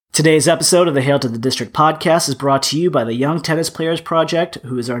Today's episode of the Hail to the District podcast is brought to you by the Young Tennis Players Project,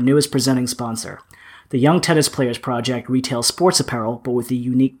 who is our newest presenting sponsor. The Young Tennis Players Project retails sports apparel, but with a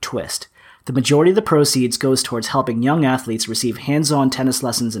unique twist. The majority of the proceeds goes towards helping young athletes receive hands-on tennis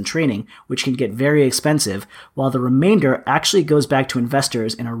lessons and training, which can get very expensive, while the remainder actually goes back to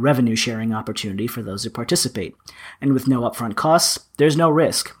investors in a revenue-sharing opportunity for those who participate. And with no upfront costs, there's no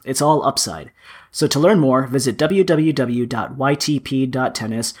risk. It's all upside. So to learn more, visit www.ytp.tennis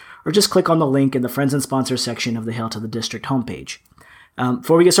or just click on the link in the Friends and Sponsors section of the Hail to the District homepage.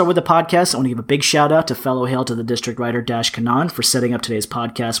 Before we get started with the podcast, I want to give a big shout out to fellow Hail to the District writer Dash Kanan for setting up today's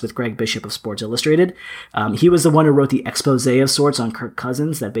podcast with Greg Bishop of Sports Illustrated. He was the one who wrote the expose of sorts on Kirk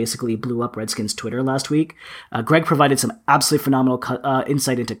Cousins that basically blew up Redskins Twitter last week. Greg provided some absolutely phenomenal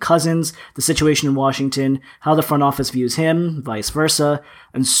insight into Cousins, the situation in Washington, how the front office views him, vice versa,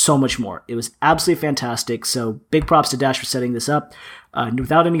 and so much more. It was absolutely fantastic, so big props to Dash for setting this up.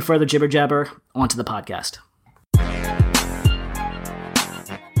 Without any further jibber jabber, on to the podcast.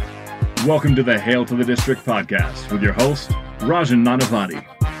 Welcome to the Hail to the District podcast with your host, Rajan Nanavati.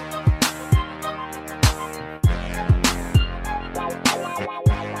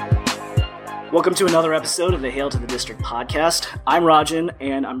 Welcome to another episode of the Hail to the District podcast. I'm Rajan,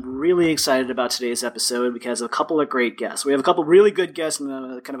 and I'm really excited about today's episode because of a couple of great guests. We have a couple of really good guests and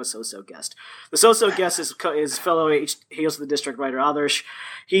then kind of a so-so guest. The so-so guest is fellow Hail to the District writer Adarsh.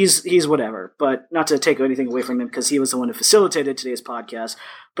 He's whatever, but not to take anything away from him because he was the one who facilitated today's podcast.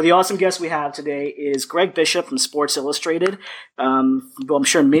 But the awesome guest we have today is Greg Bishop from Sports Illustrated. Well, I'm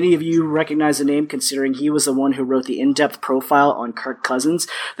sure many of you recognize the name considering he was the one who wrote the in-depth profile on Kirk Cousins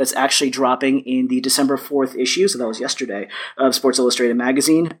that's actually dropping in the December 4th issue, so that was yesterday, of Sports Illustrated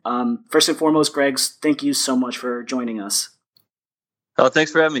magazine. First and foremost, Greg, thank you so much for joining us. Oh,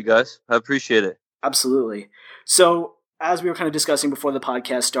 thanks for having me, guys. I appreciate it. Absolutely. So, as we were kind of discussing before the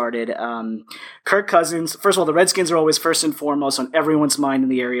podcast started, Kirk Cousins, first of all, the Redskins are always first and foremost on everyone's mind in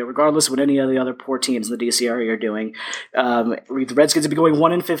the area, regardless of what any of the other poor teams in the DC area are doing. The Redskins have been going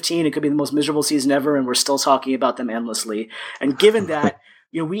 1-15. It could be the most miserable season ever, and we're still talking about them endlessly. And given that,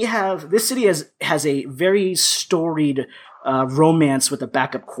 we have, this city has a very storied romance with a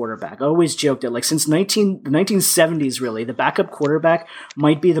backup quarterback. I always joke that since the 1970s, really, the backup quarterback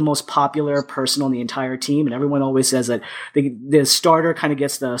might be the most popular person on the entire team. And everyone always says that the starter kind of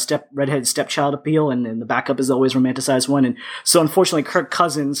gets the redheaded stepchild appeal and the backup is always romanticized one. And so unfortunately, Kirk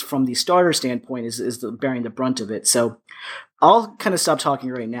Cousins from the starter standpoint is bearing the brunt of it. So I'll kind of stop talking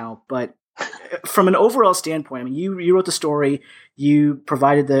right now, but from an overall standpoint, I mean, you wrote the story, you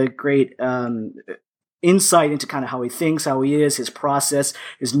provided the great, insight into kind of how he thinks, how he is, his process,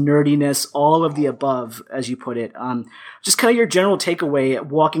 his nerdiness, all of the above, as you put it. Just kind of your general takeaway,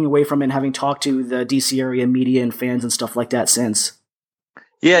 walking away from it and having talked to the DC area media and fans and stuff like that since.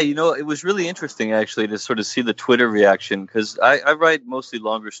 Yeah, it was really interesting, actually, to sort of see the Twitter reaction, because I write mostly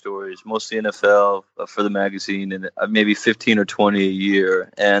longer stories, mostly NFL for the magazine, and maybe 15 or 20 a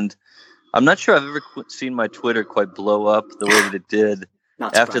year. And I'm not sure I've ever seen my Twitter quite blow up the way that it did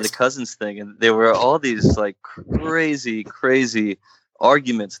after the Cousins thing. And there were all these crazy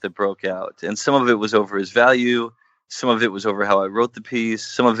arguments that broke out. And some of it was over his value. Some of it was over how I wrote the piece.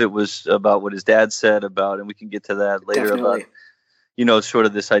 Some of it was about what his dad said about, and we can get to that later. Definitely. About, sort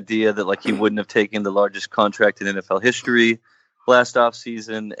of this idea that he wouldn't have taken the largest contract in NFL history last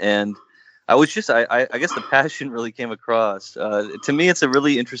offseason. And I was just, I guess the passion really came across. To me, it's a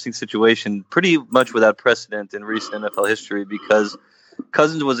really interesting situation, pretty much without precedent in recent NFL history, because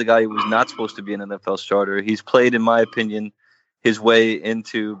Cousins was a guy who was not supposed to be an NFL starter. He's played, in my opinion, his way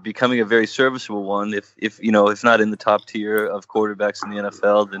into becoming a very serviceable one. If not in the top tier of quarterbacks in the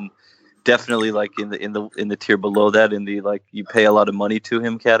NFL, then definitely in the tier below that, in the you pay a lot of money to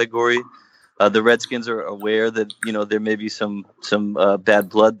him category. The Redskins are aware that there may be some bad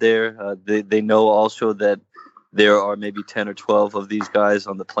blood there. They know also that there are maybe 10 or 12 of these guys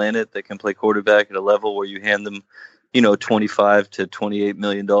on the planet that can play quarterback at a level where you hand them $25 to $28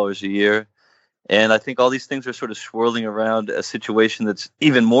 million a year. And I think all these things are sort of swirling around a situation that's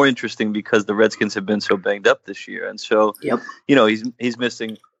even more interesting because the Redskins have been so banged up this year. And so, he's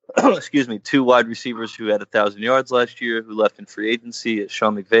missing, two wide receivers who had 1,000 yards last year, who left in free agency.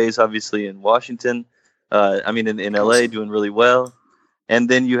 Sean McVay's obviously in Washington. In LA doing really well. And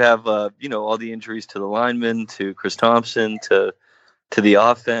then you have, all the injuries to the linemen, to Chris Thompson, to the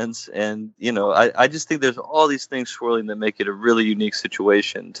offense. And, I just think there's all these things swirling that make it a really unique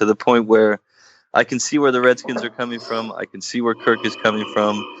situation, to the point where I can see where the Redskins are coming from. I can see where Kirk is coming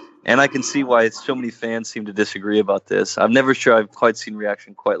from. And I can see why so many fans seem to disagree about this. I'm never sure I've quite seen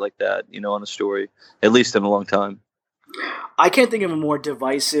reaction quite like that, on a story, at least in a long time. I can't think of a more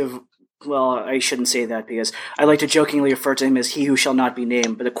divisive. Well, I shouldn't say that because I like to jokingly refer to him as he who shall not be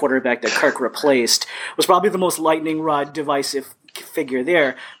named, but the quarterback that Kirk replaced was probably the most lightning rod divisive figure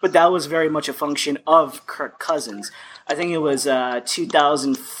there, but that was very much a function of Kirk Cousins. I think it was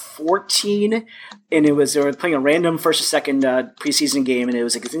 2014, and they were playing a random first or second preseason game, and it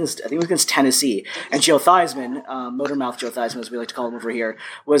was it was against Tennessee. And Joe Theismann, Motormouth Joe Theismann, as we like to call him over here,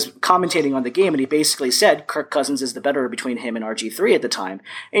 was commentating on the game, and he basically said Kirk Cousins is the better between him and RG3 at the time.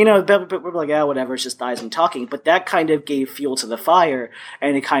 And, we're like, whatever, it's just Theismann talking. But that kind of gave fuel to the fire,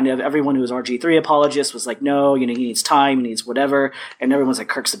 and it kind of everyone who was RG3 apologist was like, no, he needs time, he needs whatever, and everyone's like,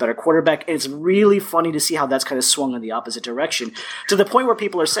 Kirk's the better quarterback. And it's really funny to see how that's kind of swung in the opposite direction to the point where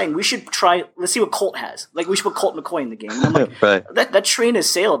people are saying we should let's see what Colt has. Like, we should put Colt McCoy in the game. And I'm like, right. that train has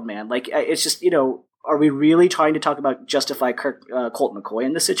sailed, man. Like, it's just, are we really trying to talk about justify Colt McCoy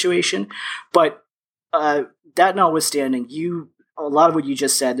in this situation? But that notwithstanding, a lot of what you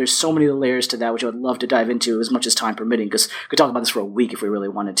just said, there's so many layers to that, which I would love to dive into as much as time permitting, because we could talk about this for a week if we really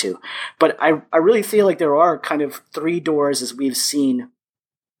wanted to. But I really feel like there are kind of three doors as we've seen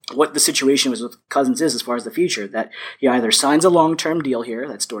what the situation was with Cousins is as far as the future, that he either signs a long-term deal here,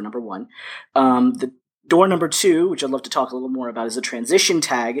 that's door number one. The door number two, which I'd love to talk a little more about, is the transition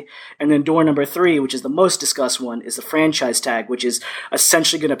tag. And then door number three, which is the most discussed one, is the franchise tag, which is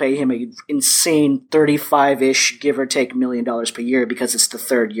essentially going to pay him an insane 35-ish, give or take, $1 million per year because it's the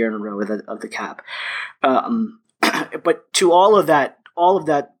third year in a row of the cap. But to all of that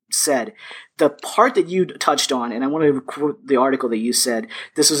said, the part that you touched on, and I want to quote the article that you said,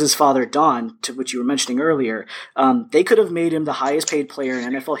 this was his father, Don, to which you were mentioning earlier. They could have made him the highest paid player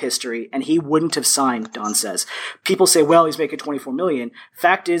in NFL history, and he wouldn't have signed, Don says. People say, well, he's making $24 million.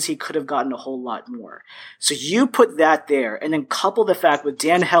 Fact is, he could have gotten a whole lot more. So you put that there, and then couple the fact with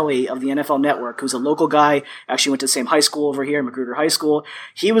Dan Hellie of the NFL Network, who's a local guy, actually went to the same high school over here, Magruder High School.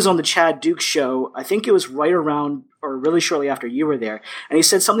 He was on the Chad Duke show, I think it was right around or really shortly after you were there, and he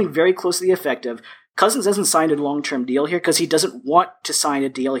said something very close to the effect of, Cousins hasn't signed a long-term deal here because he doesn't want to sign a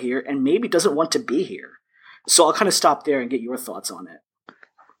deal here and maybe doesn't want to be here. So I'll kind of stop there and get your thoughts on it.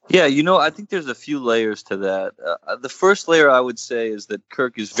 Yeah, I think there's a few layers to that. The first layer I would say is that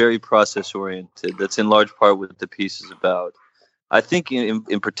Kirk is very process-oriented. That's in large part what the piece is about. I think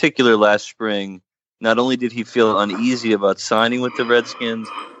in particular last spring, not only did he feel uneasy about signing with the Redskins,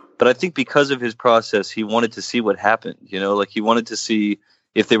 but I think because of his process, he wanted to see what happened. He wanted to see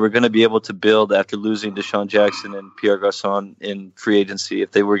if they were going to be able to build after losing Deshaun Jackson and Pierre Garçon in free agency,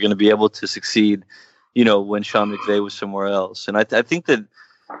 if they were going to be able to succeed, when Sean McVay was somewhere else. And I think that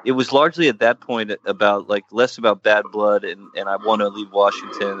it was largely at that point about less about bad blood and I want to leave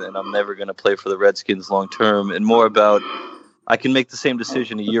Washington and I'm never going to play for the Redskins long term, and more about I can make the same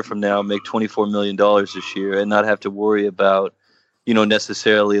decision a year from now, make $24 million this year and not have to worry about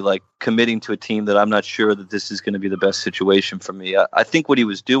necessarily committing to a team that I'm not sure that this is going to be the best situation for me. I think what he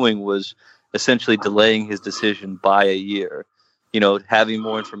was doing was essentially delaying his decision by a year, having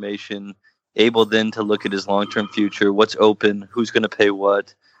more information, able then to look at his long-term future, what's open, who's going to pay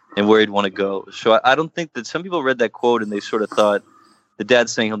what, and where he'd want to go. So I don't think that some people read that quote and they sort of thought the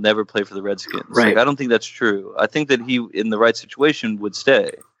dad's saying he'll never play for the Redskins. Right. I don't think that's true. I think that he, in the right situation, would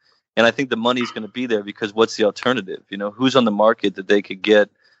stay. And I think the money's going to be there because what's the alternative? Who's on the market that they could get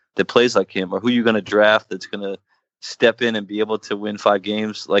that plays like him, or who you're going to draft that's going to step in and be able to win 5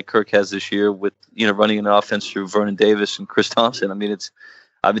 games like Kirk has this year with, running an offense through Vernon Davis and Chris Thompson.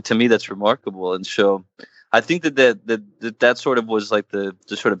 To me, that's remarkable. And so I think that sort of was like the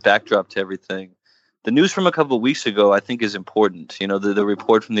sort of backdrop to everything. The news from a couple of weeks ago, I think, is important. The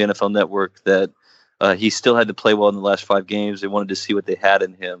report from the NFL Network that he still had to play well in the last 5 games. They wanted to see what they had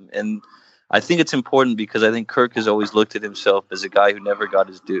in him. And I think it's important because I think Kirk has always looked at himself as a guy who never got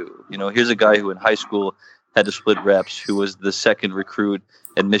his due. Here's a guy who in high school had to split reps, who was the second recruit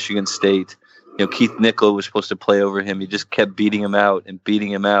at Michigan State. Keith Nichol was supposed to play over him. He just kept beating him out and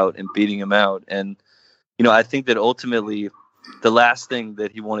beating him out and beating him out. And, I think that ultimately the last thing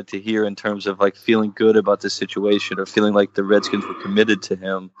that he wanted to hear in terms of feeling good about the situation or feeling like the Redskins were committed to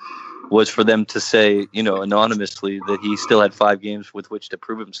him was for them to say, anonymously that he still had 5 games with which to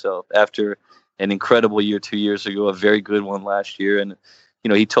prove himself after an incredible year 2 years ago, a very good one last year. And,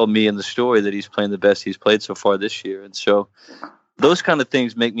 he told me in the story that he's playing the best he's played so far this year. And so those kind of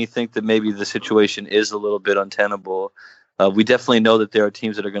things make me think that maybe the situation is a little bit untenable. We definitely know that there are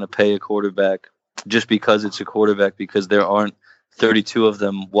teams that are going to pay a quarterback just because it's a quarterback, because there aren't 32 of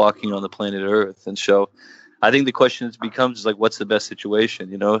them walking on the planet Earth. And so I think the question becomes what's the best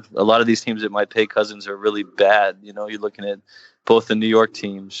situation? A lot of these teams that might pay Cousins are really bad. You're looking at both the New York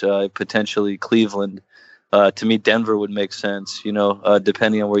teams, potentially Cleveland, To me, Denver would make sense,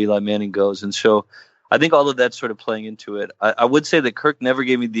 depending on where Eli Manning goes. And so I think all of that's sort of playing into it. I would say that Kirk never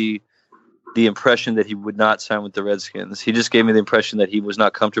gave me the impression that he would not sign with the Redskins. He just gave me the impression that he was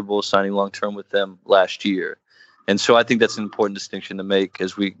not comfortable signing long-term with them last year. And so I think that's an important distinction to make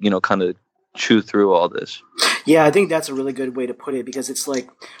as we, kind of chew through all this. Yeah, I think that's a really good way to put it, because it's like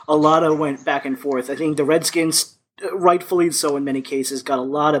a lot of went back and forth. I think the Redskins, rightfully so in many cases, got a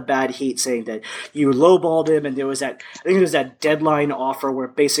lot of bad heat saying that you lowballed him, and there was that deadline offer where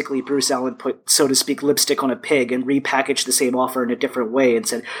basically Bruce Allen put, so to speak, lipstick on a pig and repackaged the same offer in a different way and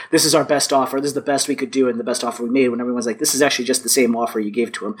said, this is our best offer, this is the best we could do and the best offer we made, when everyone's like, this is actually just the same offer you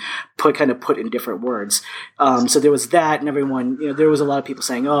gave to him, put in different words. So there was that, and everyone, there was a lot of people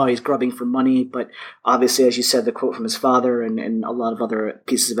saying, oh, he's grubbing for money, but obviously, as you said, the quote from his father and a lot of other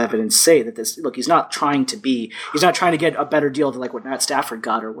pieces of evidence say that he's not trying to get a better deal than like what Matt Stafford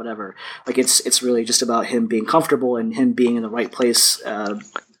got or whatever. Like it's really just about him being comfortable and him being in the right place,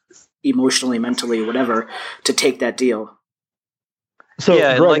 emotionally, mentally, whatever, to take that deal. So,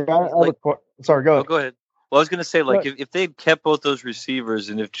 yeah, Greg, sorry, go ahead. Go ahead. Well, I was going to say, if they'd kept both those receivers,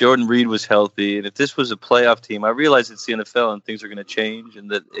 and if Jordan Reed was healthy, and if this was a playoff team, I realize it's the NFL and things are going to change,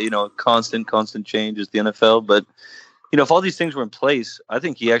 and that constant change is the NFL, but. If all these things were in place, I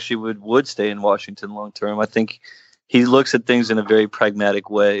think he actually would stay in Washington long term. I think he looks at things in a very pragmatic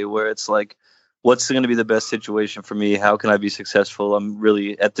way, where it's like, what's going to be the best situation for me? How can I be successful? I'm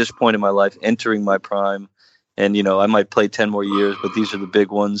really, at this point in my life, entering my prime. And, I might play 10 more years, but these are the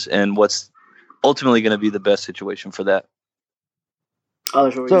big ones. And what's ultimately going to be the best situation for that? So I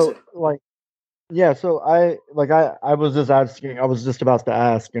was just about to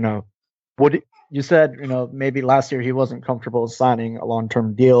ask, would you said, maybe last year he wasn't comfortable signing a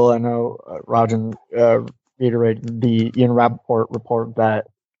long-term deal. I know Rajan reiterated the Ian Rappaport report that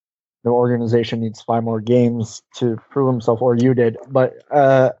the organization needs 5 more games to prove himself, or you did. But,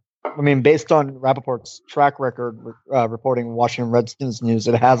 based on Rappaport's track record reporting Washington Redskins news,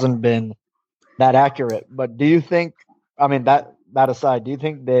 it hasn't been that accurate. But do you think, that aside, do you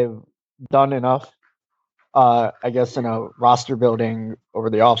think they've done enough roster building over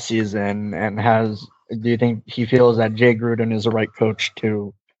the offseason, and do you think he feels that Jay Gruden is the right coach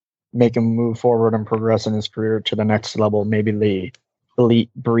to make him move forward and progress in his career to the next level, maybe the elite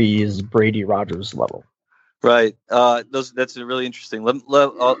Breeze, Brady, Rodgers level? Right. That's really interesting.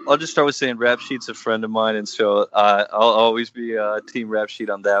 I'll just start with saying Rap Sheet's a friend of mine, and so I'll always be team Rap Sheet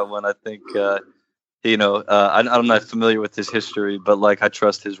on that one. I think, I'm not familiar with his history, but I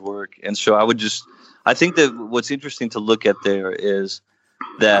trust his work. And so I think that what's interesting to look at there is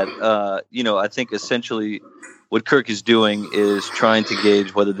that, I think essentially what Kirk is doing is trying to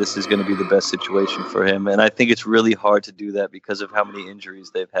gauge whether this is going to be the best situation for him. And I think it's really hard to do that because of how many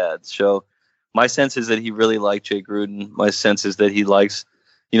injuries they've had. So my sense is that he really liked Jay Gruden. My sense is that he likes,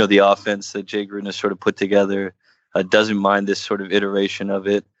 the offense that Jay Gruden has sort of put together, doesn't mind this sort of iteration of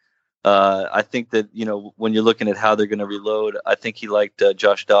it. I think that, when you're looking at how they're going to reload, I think he liked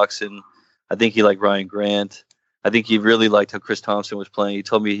Josh Doxson. I think he liked Ryan Grant. I think he really liked how Chris Thompson was playing. He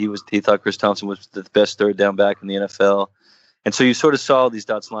told me he thought Chris Thompson was the best third down back in the NFL. And so you sort of saw all these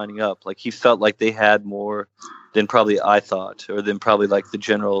dots lining up. He felt like they had more than probably I thought, or than probably the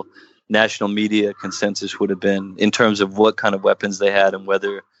general national media consensus would have been in terms of what kind of weapons they had and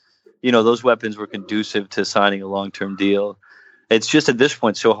whether, those weapons were conducive to signing a long-term deal. It's just at this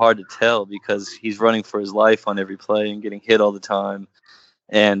point so hard to tell because he's running for his life on every play and getting hit all the time.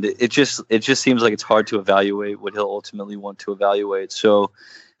 And it just seems like it's hard to evaluate what he'll ultimately want to evaluate. So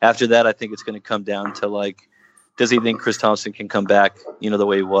after that, I think it's going to come down to does he think Chris Thompson can come back, the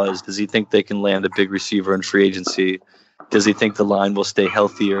way he was? Does he think they can land a big receiver in free agency? Does he think the line will stay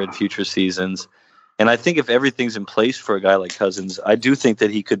healthier in future seasons? And I think if everything's in place for a guy like Cousins, I do think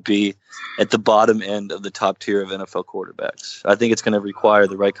that he could be at the bottom end of the top tier of NFL quarterbacks. I think it's going to require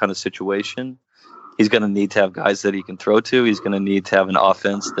the right kind of situation. He's going to need to have guys that he can throw to. He's going to need to have an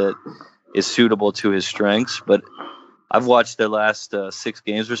offense that is suitable to his strengths. But I've watched their last 6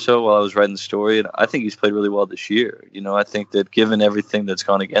 games or so while I was writing the story, and I think he's played really well this year. I think that given everything that's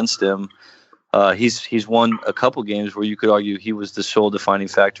gone against him, he's won a couple games where you could argue he was the sole defining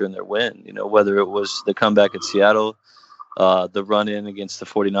factor in their win. Whether it was the comeback at Seattle, the run-in against the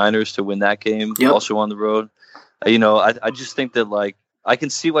 49ers to win that game, also on the road. I just think that, I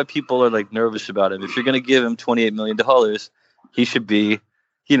can see why people are nervous about him. If you're going to give him $28 million, he should be,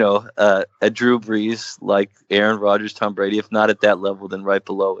 a Drew Brees, like Aaron Rodgers, Tom Brady. If not at that level, then right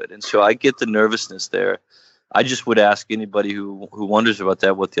below it. And so I get the nervousness there. I just would ask anybody who wonders about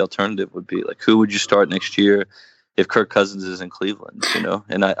that what the alternative would be. Who would you start next year? if Kirk Cousins is in Cleveland,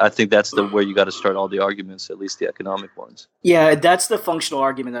 and I think that's where you got to start all the arguments, at least the economic ones. Yeah, that's the functional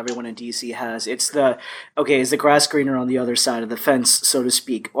argument that everyone in DC has. It's the, okay, is the grass greener on the other side of the fence, so to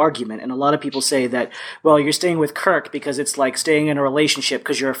speak, argument. And a lot of people say that, well, you're staying with Kirk because it's like staying in a relationship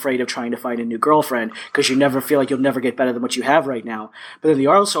because you're afraid of trying to find a new girlfriend because you never feel like you'll never get better than what you have right now. But then the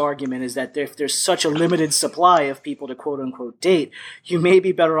also argument is that if there's such a limited supply of people to quote-unquote date, you may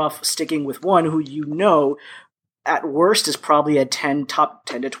be better off sticking with one who at worst is probably a top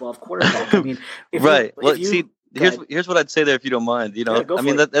 10 to 12 quarterback. I mean, right. Here's what I'd say there, if you don't mind.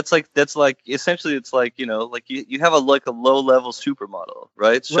 That's like essentially it's like you have a low level supermodel,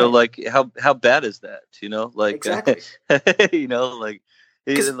 right? So like how bad is that? Exactly.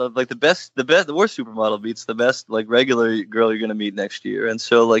 The worst supermodel beats the best like regular girl you're gonna meet next year, and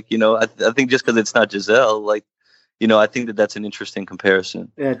so I think just because it's not Giselle, I think that's an interesting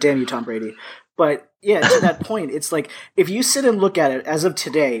comparison. Yeah, damn you, Tom Brady. But yeah, to that point, it's like if you sit and look at it as of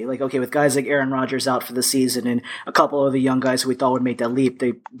today, like, okay, with guys like Aaron Rodgers out for the season and a couple of the young guys who we thought would make that leap,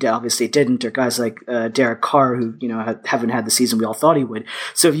 they obviously didn't, or guys like Derek Carr who haven't had the season we all thought he would.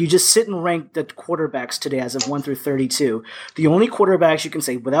 So if you just sit and rank the quarterbacks today as of 1 through 32, the only quarterbacks you can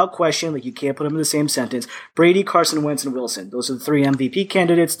say without question, like you can't put them in the same sentence, Brady, Carson Wentz, and Wilson. Those are the 3 MVP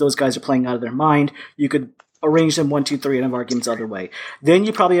candidates. Those guys are playing out of their mind. You could arrange them 1, 2, 3 and have arguments other way. Then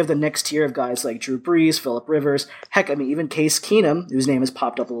you probably have the next tier of guys like Drew Brees, Phillip Rivers, heck, I mean, even Case Keenum, whose name has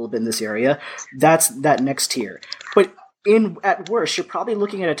popped up a little bit in this area. That's that next tier. But at worst, you're probably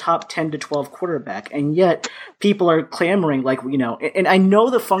looking at a top 10 to 12 quarterback, and yet people are clamoring and I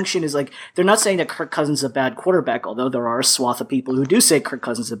know the function is like, they're not saying that Kirk Cousins is a bad quarterback, although there are a swath of people who do say Kirk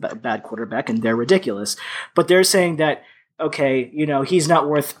Cousins is a bad quarterback, and they're ridiculous. But they're saying that, okay, he's not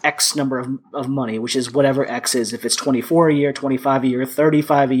worth X number of money, which is whatever X is. If it's 24 a year, 25 a year,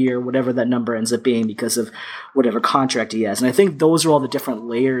 35 a year, whatever that number ends up being because of whatever contract he has. And I think those are all the different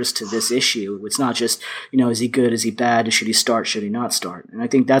layers to this issue. It's not just, is he good? Is he bad? Should he start? Should he not start? And I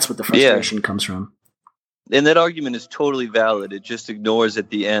think that's what the frustration comes from. And that argument is totally valid. It just ignores at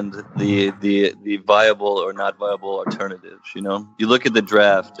the end the viable or not viable alternatives. You look at the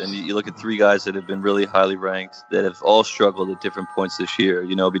draft and you look at 3 guys that have been really highly ranked that have all struggled at different points this year.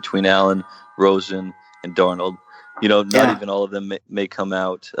 Between Allen, Rosen, and Darnold. Not even all of them may come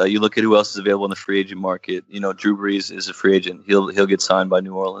out. You look at who else is available in the free agent market. Drew Brees is a free agent. He'll get signed by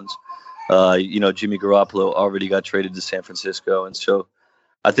New Orleans. Jimmy Garoppolo already got traded to San Francisco, and so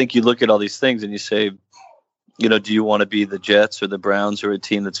I think you look at all these things and you say, do you want to be the Jets or the Browns or a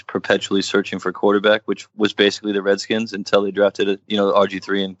team that's perpetually searching for quarterback, which was basically the Redskins until they drafted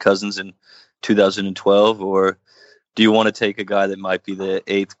RG3 and Cousins in 2012? Or do you want to take a guy that might be the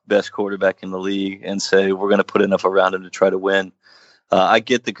 8th best quarterback in the league and say, we're going to put enough around him to try to win? I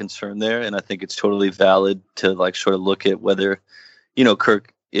get the concern there, and I think it's totally valid to sort of look at whether,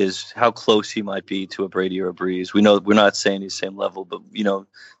 Kirk is how close he might be to a Brady or a Brees. We know we're not saying he's same level, but,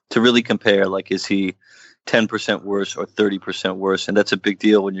 to really compare, is he 10% worse or 30% worse? And that's a big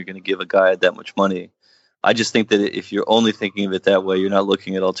deal when you're going to give a guy that much money. I just think that if you're only thinking of it that way, you're not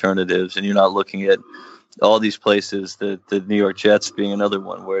looking at alternatives, and you're not looking at all these places, the New York Jets being another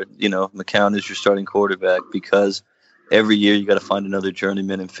one where, McCown is your starting quarterback because every year you got to find another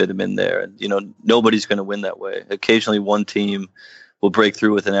journeyman and fit him in there. And, nobody's going to win that way. Occasionally one team will break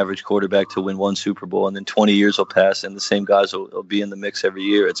through with an average quarterback to win 1 Super Bowl, and then 20 years will pass and the same guys will be in the mix every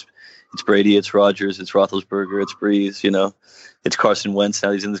year. It's Brady, it's Rodgers, it's Roethlisberger, it's Brees, it's Carson Wentz.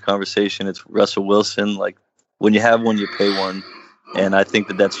 Now he's in this conversation. It's Russell Wilson. When you have one, you pay one. And I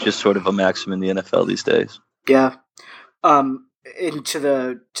think that's just sort of a maxim in the NFL these days. Yeah. And to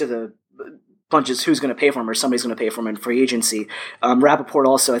the punches, who's going to pay for him, or somebody's going to pay for him in free agency. Rappaport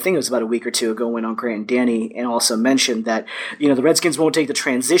also, I think it was about a week or two ago, went on Grant and Danny and also mentioned that, the Redskins won't take the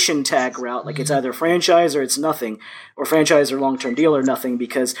transition tag route, like it's either franchise or it's nothing, or franchise or long-term deal or nothing,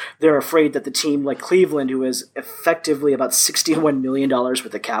 because they're afraid that the team like Cleveland, who has effectively about $61 million worth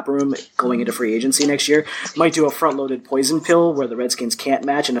of cap room going into free agency next year, might do a front-loaded poison pill where the Redskins can't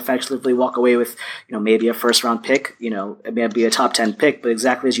match and effectively walk away with, maybe a first-round pick, it may be a top 10 pick, but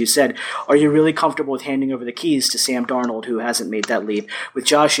exactly as you said, are you really comfortable with handing over the keys to Sam Darnold, who hasn't made that leap, with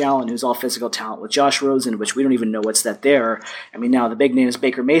Josh Allen, who's all physical talent, with Josh Rosen, which we don't even know what's that there. I mean, now the big name is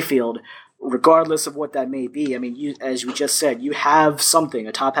Baker Mayfield. Regardless of what that may be, I mean, as we just said, you have something,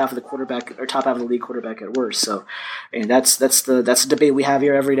 a top half of the quarterback or top half of the league quarterback at worst. So, and that's the debate we have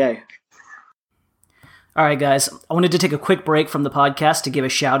here every day. All right, guys, I wanted to take a quick break from the podcast to give a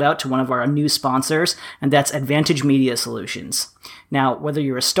shout out to one of our new sponsors, and that's Advantage Media Solutions. Now, whether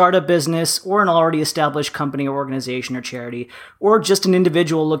you're a startup business or an already established company or organization or charity, or just an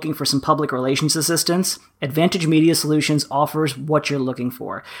individual looking for some public relations assistance, Advantage Media Solutions offers what you're looking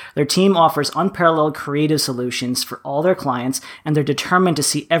for. Their team offers unparalleled creative solutions for all their clients, and they're determined to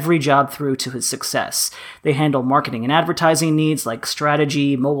see every job through to its success. They handle marketing and advertising needs like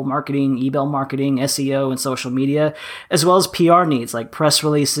strategy, mobile marketing, email marketing, SEO, and social media, as well as PR needs like press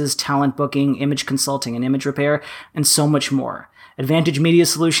releases, talent booking, image consulting and image repair, and so much more. Advantage Media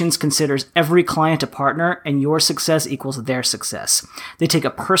Solutions considers every client a partner, and your success equals their success. They take a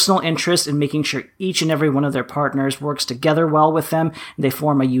personal interest in making sure each and every one of their partners works together well with them, and they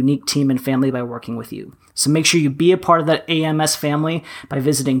form a unique team and family by working with you. So make sure you be a part of that AMS family by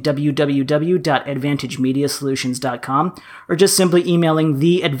visiting www.advantagemediasolutions.com or just simply emailing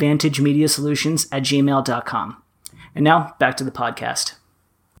theadvantagemediasolutions@gmail.com. And now, back to the podcast.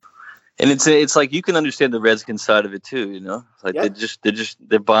 And it's like you can understand the Redskins side of it too, you know. Like Yep.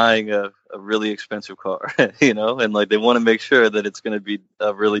 they're buying a really expensive car, you know, and like they want to make sure that it's going to be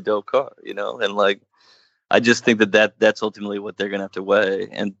a really dope car, you know. And like I just think that's ultimately what they're going to have to weigh,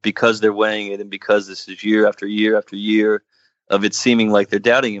 and because they're weighing it, and because this is year after year after year of it seeming like they're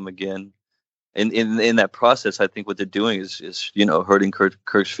doubting him again, in that process, I think what they're doing is you know hurting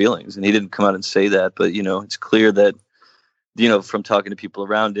Kirk's feelings, and he didn't come out and say that, but you know it's clear that. You know, from talking to people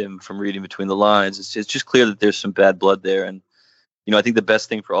around him, from reading between the lines, it's just clear that there's some bad blood there. And, you know, I think the best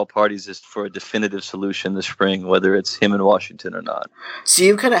thing for all parties is for a definitive solution this spring, whether it's him in Washington or not. So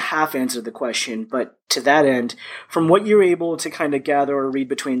you kind of half answered the question, but to that end, from what you're able to kind of gather or read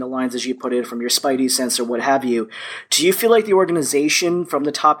between the lines as you put it, from your spidey sense or what have you, do you feel like the organization from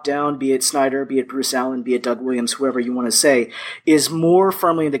the top down, be it Snyder, be it Bruce Allen, be it Doug Williams, whoever you want to say, is more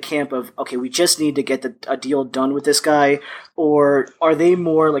firmly in the camp of, okay, we just need to get a deal done with this guy? Or are they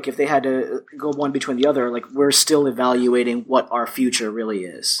more like if they had to go one between the other, like we're still evaluating what our future really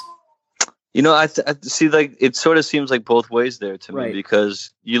is? You know, I see, like, it sort of seems like both ways there to me,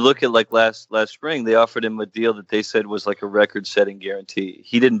 because you look at, like, last spring, they offered him a deal that they said was like a record-setting guarantee.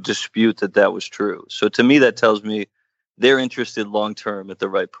 He didn't dispute that was true. So to me, that tells me they're interested long-term at the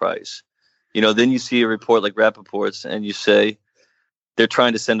right price. You know, then you see a report like Rappaport's, and you say they're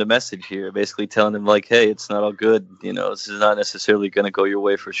trying to send a message here, basically telling him, like, hey, it's not all good. You know, this is not necessarily going to go your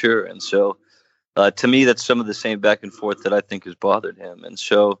way for sure. And so to me, that's some of the same back and forth that I think has bothered him. And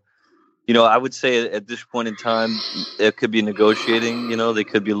so, you know, I would say at this point in time, it could be negotiating. You know, they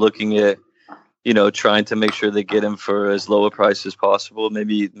could be looking at, you know, trying to make sure they get him for as low a price as possible.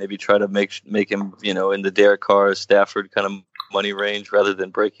 Maybe try to make him, you know, in the Derek Carr, Stafford kind of money range rather than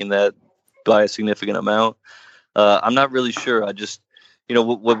breaking that by a significant amount. I'm not really sure. I just, you know,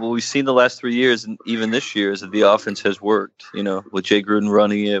 what we've seen the last 3 years, and even this year, is that the offense has worked. You know, with Jay Gruden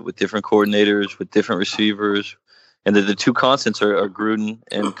running it, with different coordinators, with different receivers. And the two constants are Gruden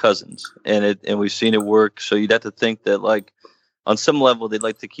and Cousins, and we've seen it work. So you'd have to think that, like, on some level, they'd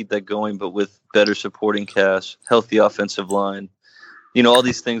like to keep that going, but with better supporting cast, healthy offensive line, you know, all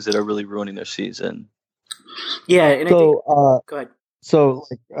these things that are really ruining their season. Yeah. And so, go ahead. So,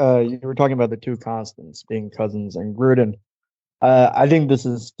 you were talking about the two constants being Cousins and Gruden. I think this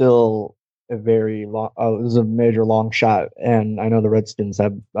is still a very long. This is a major long shot, and I know the Redskins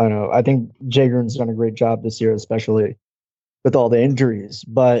have. I think Jay Gruden's done a great job this year, especially with all the injuries.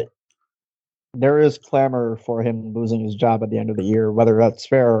 But there is clamor for him losing his job at the end of the year, whether that's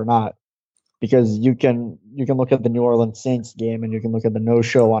fair or not. Because you can look at the New Orleans Saints game, and you can look at the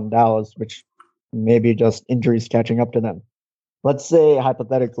no-show on Dallas, which maybe just injuries catching up to them. Let's say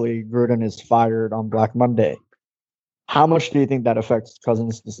hypothetically Gruden is fired on Black Monday. How much do you think that affects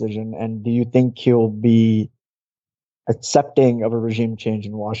Cousins' decision? And do you think he'll be accepting of a regime change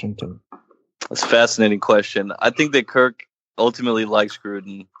in Washington? That's a fascinating question. I think that Kirk ultimately likes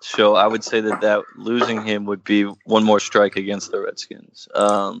Gruden. So I would say that losing him would be one more strike against the Redskins.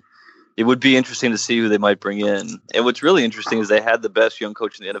 It would be interesting to see who they might bring in. And what's really interesting is they had the best young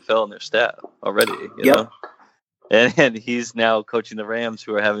coach in the NFL in their staff already. You know? And he's now coaching the Rams,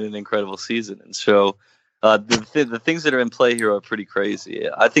 who are having an incredible season. And so the things that are in play here are pretty crazy.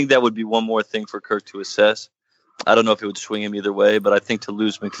 I think that would be one more thing for Kirk to assess. I don't know if it would swing him either way, but I think to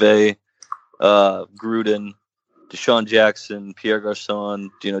lose McVay, Gruden, Deshaun Jackson, Pierre Garçon,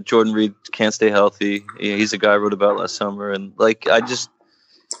 you know, Jordan Reed can't stay healthy. He's a guy I wrote about last summer. And like, I just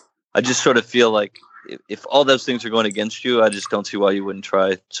sort of feel like if all those things are going against you, I just don't see why you wouldn't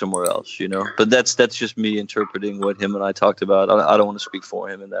try somewhere else, you know. But that's just me interpreting what him and I talked about. I don't want to speak for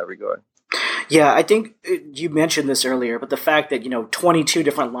him in that regard. Yeah, I think you mentioned this earlier, but the fact that, 22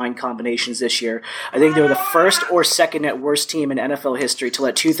 different line combinations this year, I think they were the first or second at worst team in NFL history to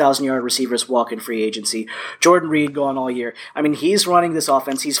let 2,000-yard receivers walk in free agency. Jordan Reed going all year. I mean, he's running this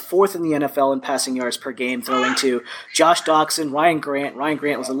offense. He's fourth in the NFL in passing yards per game, throwing to Josh Doxson, Ryan Grant. Ryan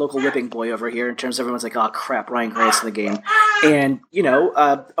Grant was a local whipping boy over here in terms of everyone's like, oh, crap, Ryan Grant's in the game. And,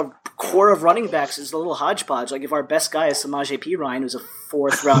 a core of running backs is a little hodgepodge. Like, if our best guy is Samaje Perine, who's a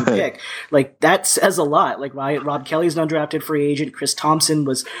fourth-round pick, like, that says a lot. Like, Rob Kelly's an undrafted free agent. Chris Thompson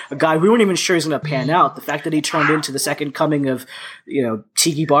was a guy we weren't even sure he's going to pan out. The fact that he turned into the second coming of,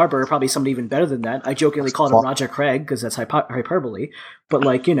 Tiki Barber, probably somebody even better than that. I jokingly called him Roger Craig because that's hyperbole. But,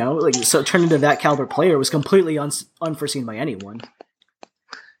 so turn into that caliber player was completely unforeseen by anyone.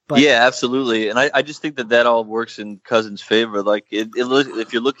 But, yeah, absolutely. And I just think that all works in Cousins' favor. Like,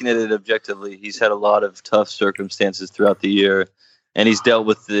 if you're looking at it objectively, he's had a lot of tough circumstances throughout the year. And he's dealt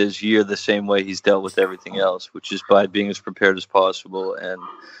with this year the same way he's dealt with everything else, which is by being as prepared as possible and,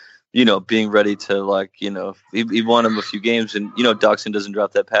 being ready to, he won him a few games. And, Doxson doesn't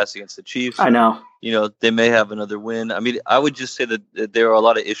drop that pass against the Chiefs. I know. They may have another win. I mean, I would just say that there are a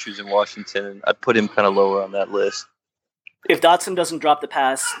lot of issues in Washington, and I'd put him kind of lower on that list. If Dotson doesn't drop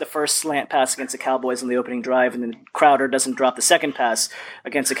the first slant pass against the Cowboys on the opening drive, and then Crowder doesn't drop the second pass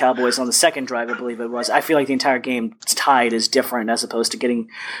against the Cowboys on the second drive, I believe it was, I feel like the entire game tied is different as opposed to getting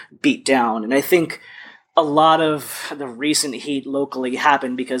beat down. And I think a lot of the recent heat locally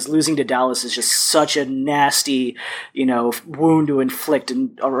happened because losing to Dallas is just such a nasty, wound to inflict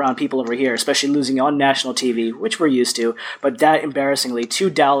around people over here, especially losing on national TV, which we're used to. But that embarrassingly to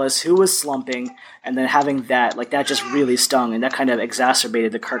Dallas, who was slumping, and then having that just really stung, and that kind of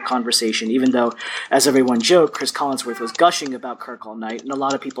exacerbated the Kirk conversation, even though, as everyone joked, Chris Collinsworth was gushing about Kirk all night, and a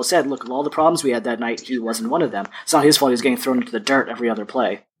lot of people said, look, of all the problems we had that night, he wasn't one of them. It's not his fault he was getting thrown into the dirt every other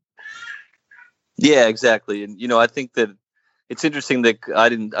play. Yeah, exactly. And, I think that it's interesting that I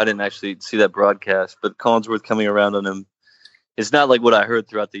didn't actually see that broadcast, but Collinsworth coming around on him, it's not like what I heard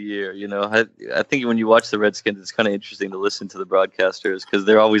throughout the year. I think when you watch the Redskins, it's kind of interesting to listen to the broadcasters because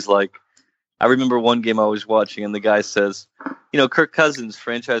they're always like, I remember one game I was watching and the guy says, Kirk Cousins,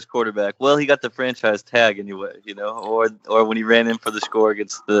 franchise quarterback. Well, he got the franchise tag anyway, or when he ran in for the score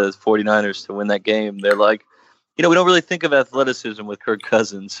against the 49ers to win that game, they're like, we don't really think of athleticism with Kirk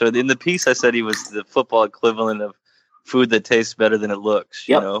Cousins. So in the piece, I said he was the football equivalent of food that tastes better than it looks.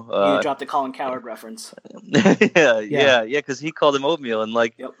 Yep. You dropped the Colin Cowherd reference. yeah, because he called him oatmeal and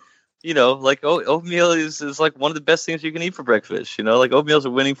oatmeal is like one of the best things you can eat for breakfast. Oatmeal's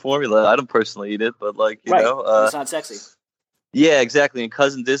a winning formula. I don't personally eat it, but it's not sexy. Yeah, exactly. And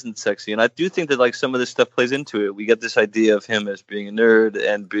Cousins isn't sexy, and I do think that some of this stuff plays into it. We get this idea of him as being a nerd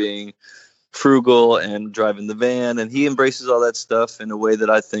and being frugal and driving the van, and he embraces all that stuff in a way that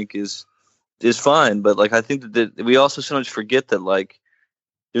I think is fine. But I think that we also sometimes forget that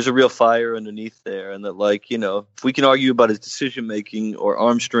there's a real fire underneath there, and that if we can argue about his decision making or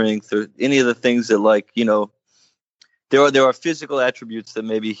arm strength or any of the things that there are physical attributes that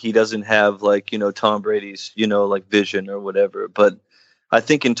maybe he doesn't have, Tom Brady's vision or whatever. But I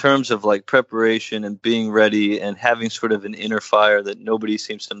think in terms of preparation and being ready and having sort of an inner fire that nobody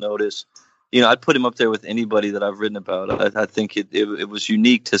seems to notice, I'd put him up there with anybody that I've written about. I think it was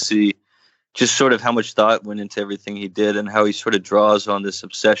unique to see just sort of how much thought went into everything he did and how he sort of draws on this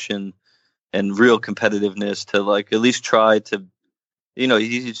obsession and real competitiveness to at least try to,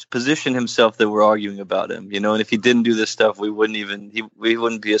 he's positioned himself that we're arguing about him, and if he didn't do this stuff, we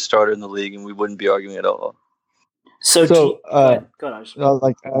wouldn't be a starter in the league and we wouldn't be arguing at all. So go ahead.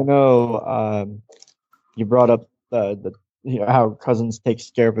 I know you brought up the how Cousins takes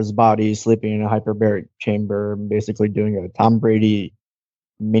care of his body, sleeping in a hyperbaric chamber, basically doing a Tom Brady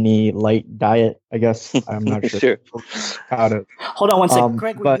mini light diet, I guess. I'm not sure. How to, Hold on one second.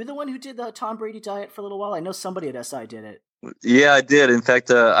 Greg, were you the one who did the Tom Brady diet for a little while? I know somebody at SI did it. Yeah, I did. In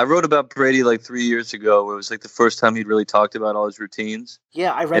fact, I wrote about Brady 3 years ago, where it was the first time he'd really talked about all his routines.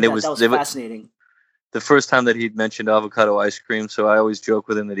 Yeah, I read that. That was fascinating. The first time that he'd mentioned avocado ice cream, so I always joke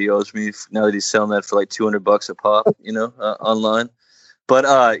with him that he owes me now that he's selling that for $200 a pop, online. But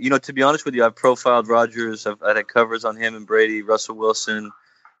to be honest with you, I've profiled Rodgers. I've had covers on him and Brady, Russell Wilson.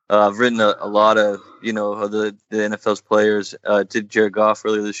 I've written a lot of the NFL's players. Did Jared Goff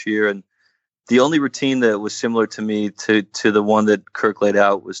earlier this year, and the only routine that was similar to me to the one that Kirk laid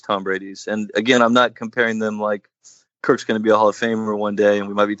out was Tom Brady's. And again, I'm not comparing them Kirk's going to be a Hall of Famer one day, and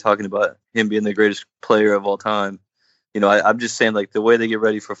we might be talking about him being the greatest player of all time. I'm just saying, the way they get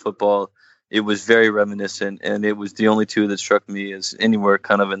ready for football, it was very reminiscent, and it was the only two that struck me as anywhere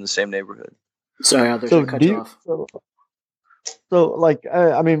kind of in the same neighborhood. Sorry, I'll cut you off. So, like,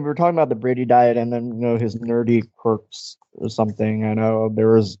 I mean, we're talking about the Brady diet, and then his nerdy quirks or something. I know there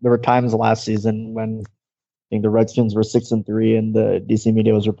were times last season when I think the Redskins were 6-3, and the DC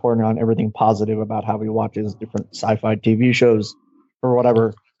media was reporting on everything positive about how he watches different sci-fi TV shows or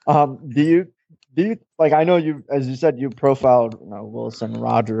whatever. Do you like? I know you, as you said, you profiled Wilson,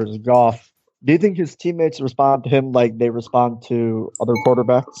 Rogers, Goff. Do you think his teammates respond to him like they respond to other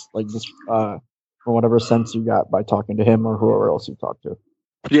quarterbacks, like just from whatever sense you got by talking to him or whoever else you talked to?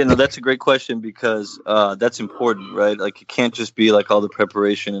 Yeah, no, that's a great question because that's important, right? Like, it can't just be like all the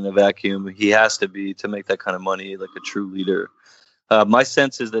preparation in a vacuum. He has to be to make that kind of money, like a true leader. My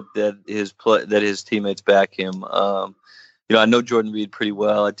sense is that his teammates back him. I know Jordan Reed pretty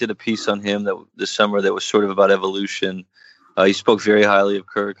well. I did a piece on him this summer that was sort of about evolution. He spoke very highly of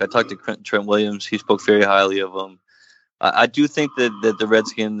Kirk. I talked to Trent Williams. He spoke very highly of him. I do think that the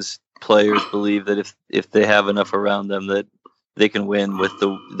Redskins players believe that if they have enough around them that they can win with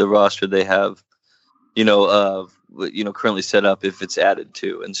the roster they have, currently set up if it's added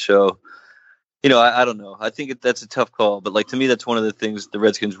to. And so, I don't know. I think that's a tough call, but like to me, that's one of the things the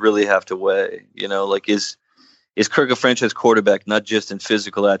Redskins really have to weigh. Is Kirk a franchise quarterback, not just in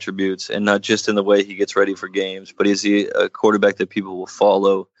physical attributes and not just in the way he gets ready for games, but is he a quarterback that people will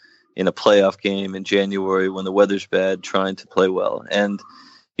follow in a playoff game in January when the weather's bad, trying to play well? And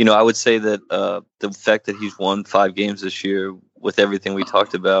I would say that the fact that he's won 5 games this year with everything we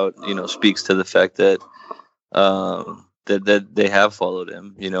talked about, speaks to the fact that that they have followed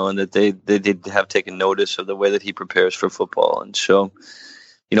him, and that they have taken notice of the way that he prepares for football. And so,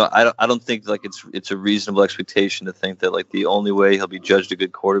 I don't think like it's a reasonable expectation to think that like the only way he'll be judged a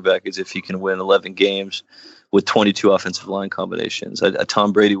good quarterback is if he can win 11 games with 22 offensive line combinations.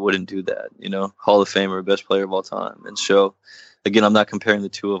 Tom Brady wouldn't do that, Hall of Famer, best player of all time. And so, again, I'm not comparing the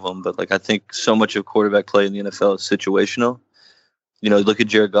two of them, but like I think so much of quarterback play in the NFL is situational. Look at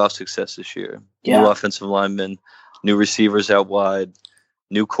Jared Goff's success this year. Yeah. New offensive linemen, new receivers out wide,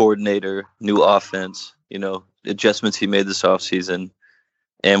 new coordinator, new offense, adjustments he made this offseason.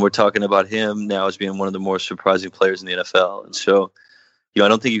 And we're talking about him now as being one of the more surprising players in the NFL. And so, I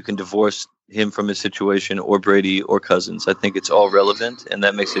don't think you can divorce him from his situation or Brady or Cousins. I think it's all relevant, and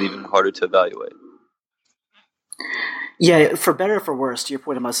that makes it even harder to evaluate. Yeah, for better or for worse, to your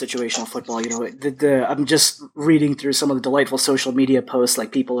point about situational football, I'm just reading through some of the delightful social media posts,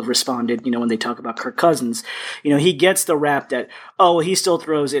 like people have responded, when they talk about Kirk Cousins. He gets the rap that, he still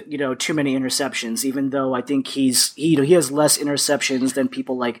throws it, too many interceptions, even though I think he has less interceptions than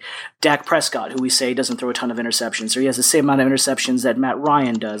people like Dak Prescott, who we say doesn't throw a ton of interceptions, or he has the same amount of interceptions that Matt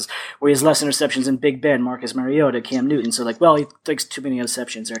Ryan does, where he has less interceptions than Big Ben, Marcus Mariota, Cam Newton. So he takes too many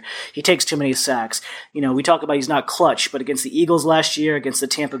interceptions, or he takes too many sacks. We talk about he's not clutch, but against the Eagles last year, against the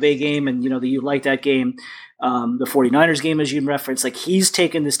Tampa Bay game, and you like that game, the 49ers game, as you referenced, like he's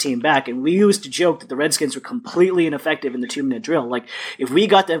taken this team back. And we used to joke that the Redskins were completely ineffective in the 2-minute drill. Like if we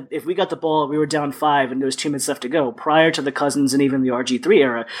got the ball, we were down 5 and there was 2 minutes left to go prior to the Cousins and even the RG3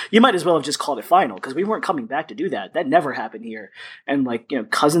 era, you might as well have just called it final, because we weren't coming back to do that. That never happened here. And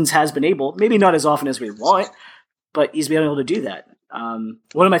Cousins has been able, maybe not as often as we want, but he's been able to do that.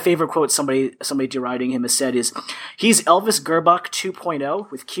 One of my favorite quotes somebody deriding him has said is, he's Elvis Gerbach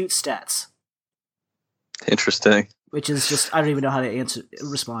 2.0 with cute stats. Interesting. Which is just, I don't even know how to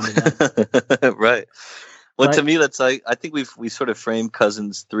respond to that. Right. Well, to me, that's like, I think we sort of framed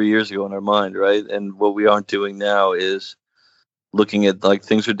Cousins 3 years ago in our mind, right? And what we aren't doing now is looking at like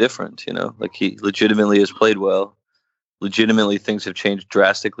things are different, like he legitimately has played well. Legitimately, things have changed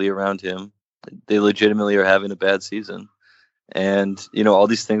drastically around him. They legitimately are having a bad season. And, all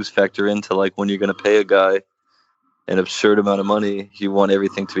these things factor into like when you're going to pay a guy an absurd amount of money, you want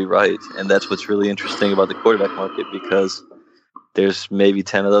everything to be right. And that's what's really interesting about the quarterback market, because there's maybe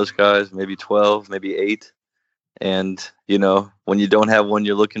 10 of those guys, maybe 12, maybe 8. And, when you don't have one,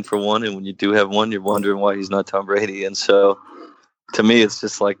 you're looking for one. And when you do have one, you're wondering why he's not Tom Brady. And so to me, it's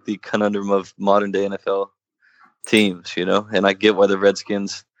just like the conundrum of modern day NFL teams, and I get why the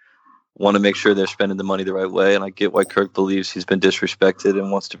Redskins want to make sure they're spending the money the right way. And I get why Kirk believes he's been disrespected and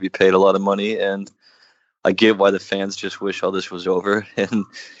wants to be paid a lot of money. And I get why the fans just wish all this was over. And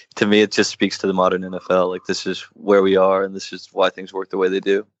to me, it just speaks to the modern NFL. Like, this is where we are, and this is why things work the way they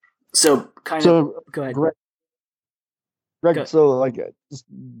do. So go ahead. Greg, so like just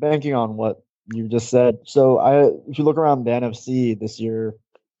banking on what you just said. So if you look around the NFC this year,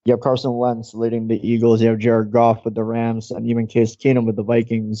 you have Carson Wentz leading the Eagles. You have Jared Goff with the Rams, and even Case Keenum with the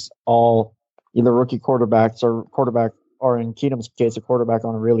Vikings. All either rookie quarterbacks or in Keenum's case, a quarterback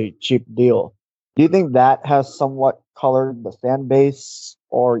on a really cheap deal. Do you think that has somewhat colored the fan base,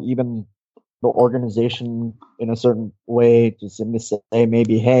 or even the organization in a certain way to say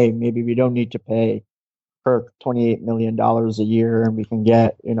maybe we don't need to pay Kirk $28 million a year, and we can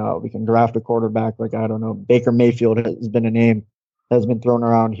get, we can draft a quarterback like, I don't know, Baker Mayfield has been a name that's been thrown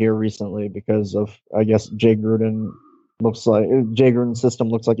around here recently because of, I guess, Jay Gruden's system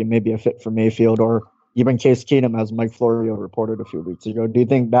looks like it may be a fit for Mayfield, or even Case Keenum, as Mike Florio reported a few weeks ago. Do you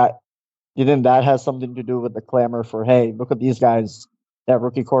think that has something to do with the clamor for, hey, look at these guys, they have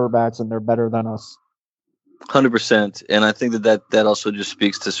rookie quarterbacks and they're better than us? 100%. And I think that also just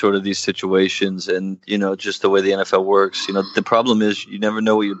speaks to sort of these situations and, just the way the NFL works. The problem is you never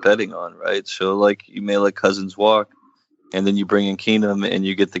know what you're betting on, right? So, like, you may let Cousins walk, and then you bring in Keenum, and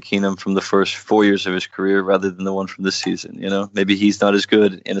you get the Keenum from the first 4 years of his career rather than the one from this season. Maybe he's not as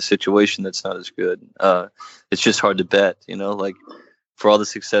good in a situation that's not as good. It's just hard to bet, like, for all the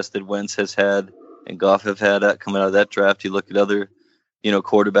success that Wentz has had and Goff have had coming out of that draft, you look at other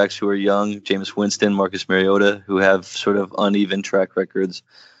quarterbacks who are young, Jameis Winston, Marcus Mariota, who have sort of uneven track records.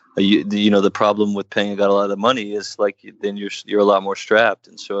 The problem with paying a guy a lot of money is, like, then you're a lot more strapped.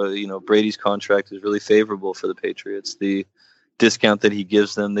 And so, Brady's contract is really favorable for the Patriots. The discount that he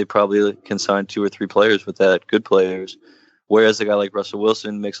gives them, they probably can sign 2 or 3 players with that, good players. Whereas a guy like Russell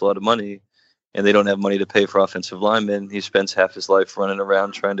Wilson makes a lot of money, and they don't have money to pay for offensive linemen. He spends half his life running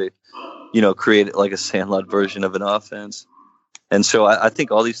around trying to, create like a Sandlot version of an offense. And so I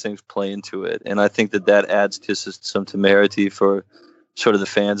think all these things play into it. And I think that adds to some temerity for sort of the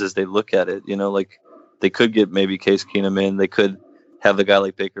fans as they look at it. Like, they could get maybe Case Keenum in. They could have a guy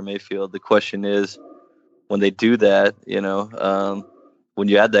like Baker Mayfield. The question is, when they do that, when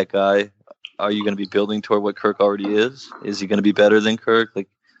you add that guy, are you going to be building toward what Kirk already is? Is he going to be better than Kirk? Like,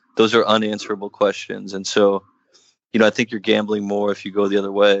 those are unanswerable questions. And so, I think you're gambling more if you go the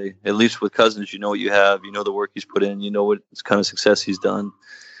other way. At least with Cousins, you know what you have, the work he's put in, what kind of success he's done.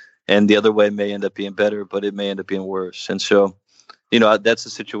 And the other way may end up being better, but it may end up being worse. And so, that's a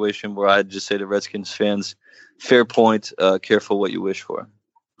situation where I'd just say to Redskins fans, fair point, careful what you wish for.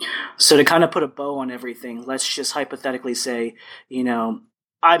 So to kind of put a bow on everything, let's just hypothetically say,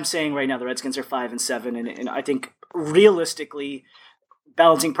 I'm saying right now the Redskins are 5-7, and I think realistically,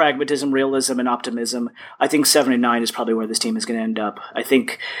 balancing pragmatism, realism, and optimism, I think 7-9 is probably where this team is going to end up. I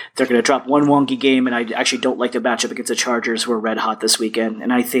think they're going to drop one wonky game, and I actually don't like the matchup against the Chargers, who are red hot this weekend.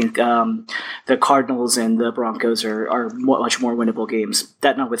 And I think the Cardinals and the Broncos are much more winnable games.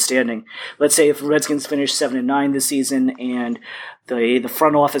 That notwithstanding, let's say if the Redskins finish 7-9 this season, and the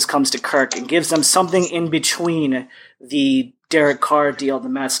front office comes to Kirk and gives them something in between the Derek Carr deal, the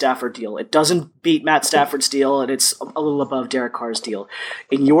Matt Stafford deal. It doesn't beat Matt Stafford's deal, and it's a little above Derek Carr's deal.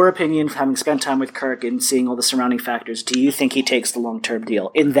 In your opinion, having spent time with Kirk and seeing all the surrounding factors, do you think he takes the long-term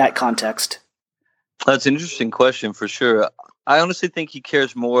deal in that context? That's an interesting question for sure. I honestly think he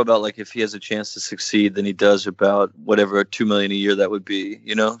cares more about, like, if he has a chance to succeed than he does about whatever $2 million a year that would be,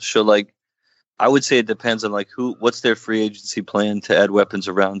 So, like, I would say it depends on, like, what's their free agency plan to add weapons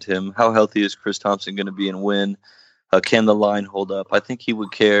around him? How healthy is Chris Thompson going to be and when? Can the line hold up? I think he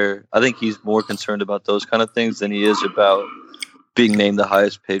would care. I think he's more concerned about those kind of things than he is about being named the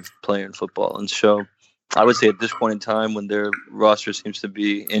highest paid player in football. And so I would say at this point in time, when their roster seems to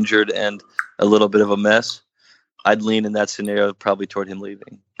be injured and a little bit of a mess, I'd lean in that scenario probably toward him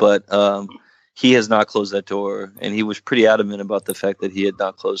leaving. But he has not closed that door, and he was pretty adamant about the fact that he had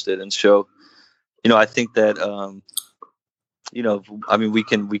not closed it. And so, I think that,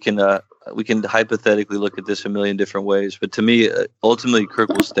 we can hypothetically look at this a million different ways, but to me, ultimately, Kirk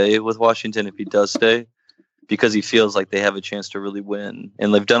will stay with Washington if he does stay, because he feels like they have a chance to really win.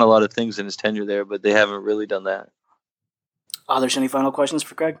 And they've done a lot of things in his tenure there, but they haven't really done that. There's any final questions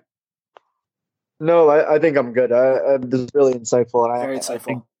for Greg? No, I think I'm good. This is really insightful. And Very insightful. I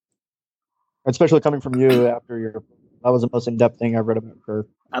think, especially coming from you after that was the most in-depth thing I've read about Kirk.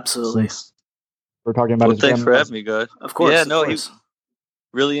 Absolutely. We're talking about his thanks for having me, guys. Of course. Yeah, no, he's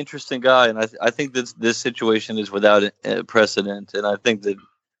really interesting guy, and I think this situation is without precedent, and I think that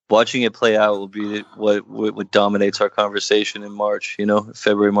watching it play out will be what dominates our conversation in March,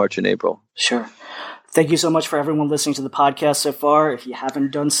 February, March, and April. Sure. Thank you so much for everyone listening to the podcast so far. If you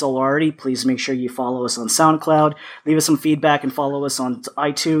haven't done so already, please make sure you follow us on SoundCloud, leave us some feedback, and follow us on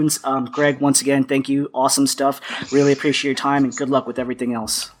iTunes. Greg, once again, thank you. Awesome stuff. Really appreciate your time, and good luck with everything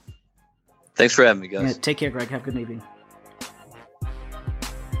else. Thanks for having me, guys. Yeah, take care, Greg. Have a good evening.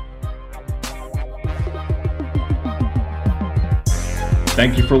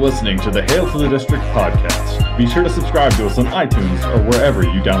 Thank you for listening to the Hail to the District podcast. Be sure to subscribe to us on iTunes or wherever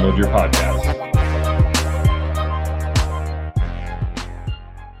you download your podcasts.